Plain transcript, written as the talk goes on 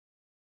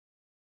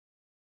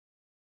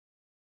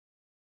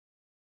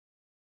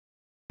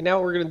And now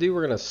what we're going to do,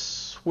 we're going to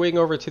swing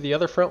over to the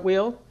other front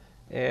wheel,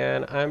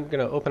 and I'm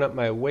going to open up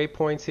my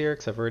waypoints here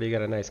because I've already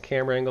got a nice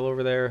camera angle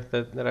over there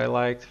that I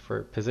liked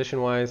for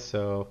position wise.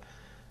 So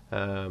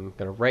I'm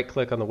going to right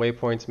click on the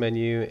waypoints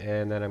menu,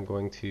 and then I'm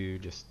going to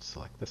just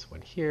select this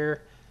one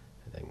here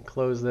and then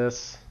close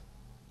this.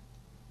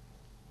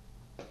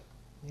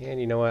 And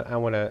you know what? I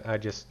want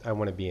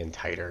to be in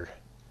tighter.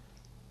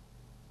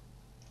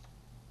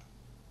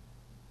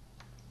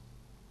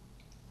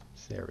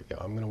 So there we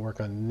go. I'm going to work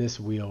on this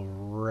wheel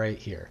right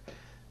here.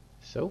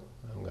 So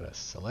I'm going to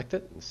select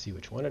it and see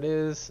which one it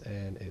is,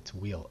 and it's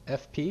wheel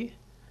FP.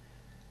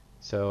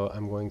 So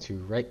I'm going to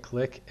right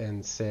click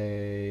and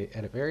say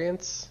edit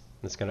variants.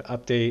 It's going to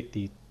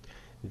update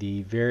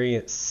the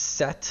variant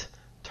set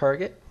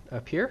target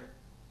up here.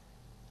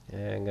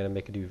 And I'm going to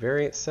make a new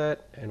variant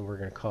set, and we're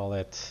going to call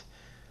it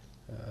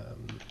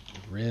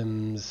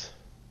RIMS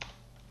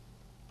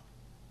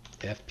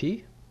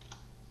FP.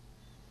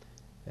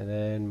 And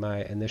then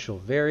my initial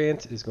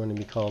variant is going to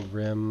be called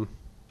RIM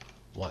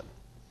 1.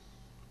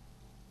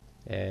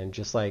 And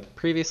just like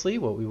previously,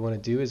 what we want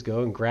to do is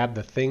go and grab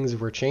the things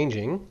we're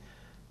changing,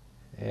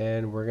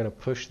 and we're going to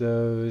push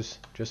those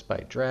just by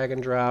drag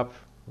and drop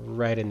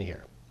right into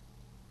here.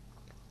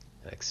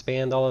 And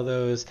expand all of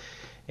those,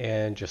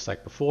 and just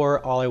like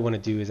before, all I want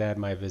to do is add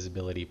my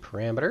visibility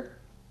parameter.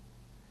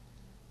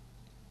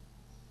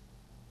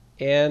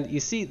 And you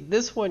see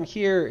this one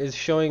here is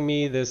showing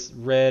me this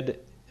red,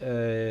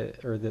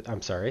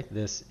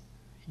 this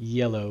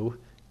yellow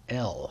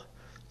L.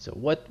 So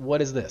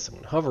what is this? I'm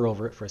going to hover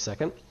over it for a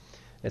second.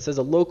 It says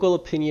a local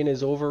opinion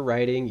is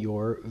overriding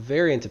your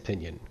variant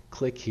opinion.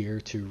 Click here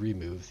to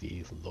remove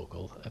the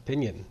local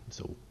opinion.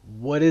 So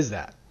what is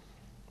that?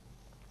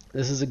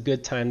 This is a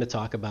good time to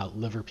talk about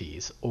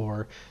LIVRPS,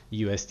 or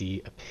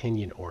USD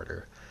opinion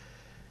order.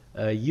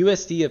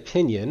 USD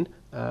opinion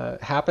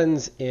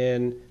happens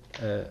in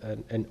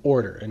an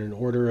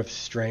order of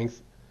strength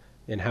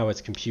in how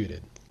it's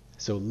computed.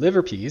 So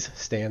LIVRPS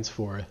stands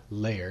for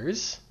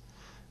layers.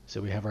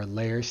 So we have our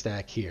layer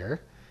stack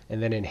here,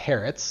 and then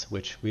inherits,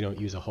 which we don't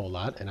use a whole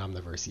lot in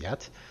Omniverse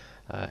yet,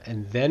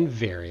 and then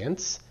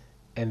variants,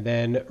 and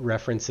then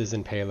references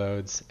and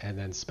payloads, and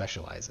then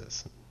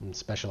specializes. And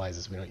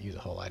specializes we don't use a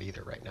whole lot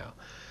either right now.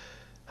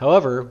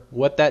 However,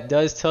 what that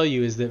does tell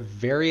you is that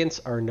variants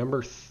are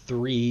number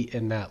 3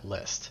 in that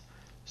list.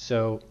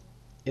 So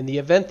in the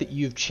event that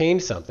you've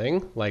changed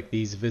something, like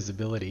these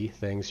visibility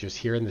things just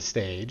here in the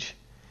stage,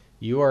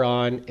 you are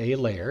on a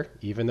layer,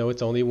 even though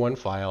it's only one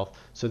file,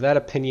 so that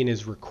opinion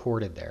is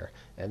recorded there.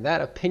 And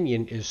that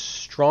opinion is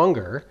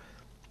stronger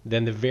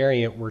than the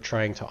variant we're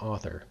trying to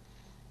author.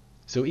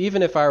 So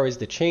even if I was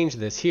to change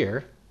this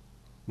here,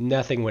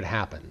 nothing would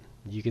happen.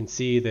 You can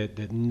see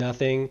that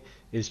nothing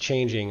is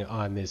changing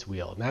on this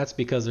wheel. And that's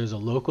because there's a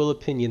local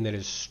opinion that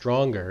is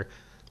stronger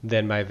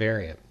than my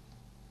variant.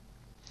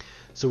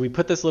 So we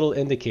put this little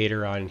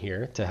indicator on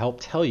here to help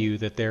tell you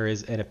that there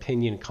is an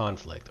opinion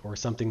conflict, or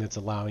something that's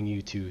allowing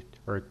you to,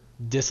 or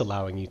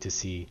disallowing you to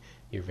see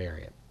your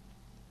variant.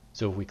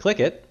 So if we click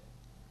it,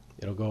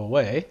 it'll go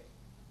away,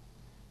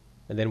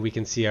 and then we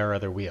can see our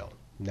other wheel.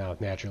 Now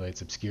naturally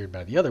it's obscured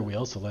by the other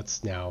wheel, so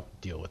let's now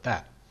deal with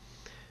that.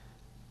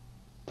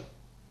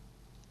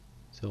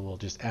 So we'll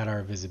just add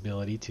our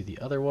visibility to the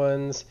other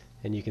ones,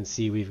 and you can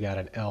see we've got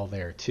an L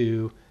there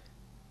too.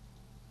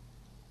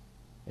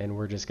 And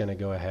we're just going to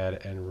go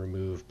ahead and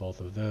remove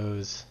both of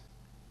those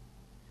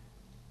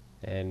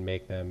and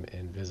make them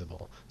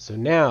invisible. So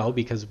now,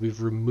 because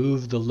we've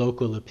removed the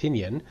local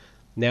opinion,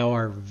 now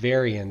our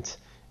variant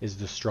is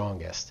the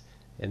strongest,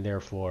 and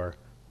therefore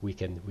we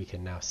can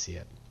now see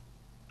it.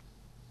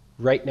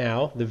 Right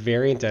now, the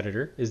variant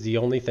editor is the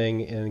only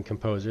thing in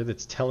Composer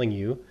that's telling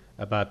you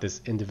about this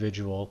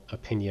individual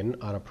opinion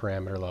on a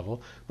parameter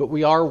level, but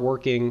we are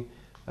working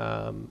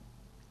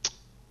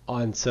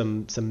on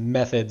some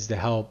methods to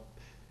help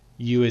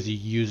you as a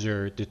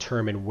user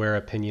determine where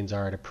opinions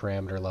are at a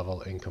parameter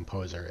level in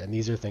Composer. And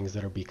these are things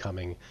that will be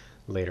coming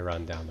later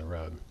on down the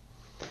road.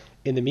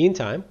 In the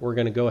meantime, we're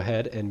going to go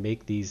ahead and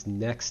make these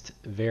next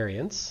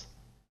variants.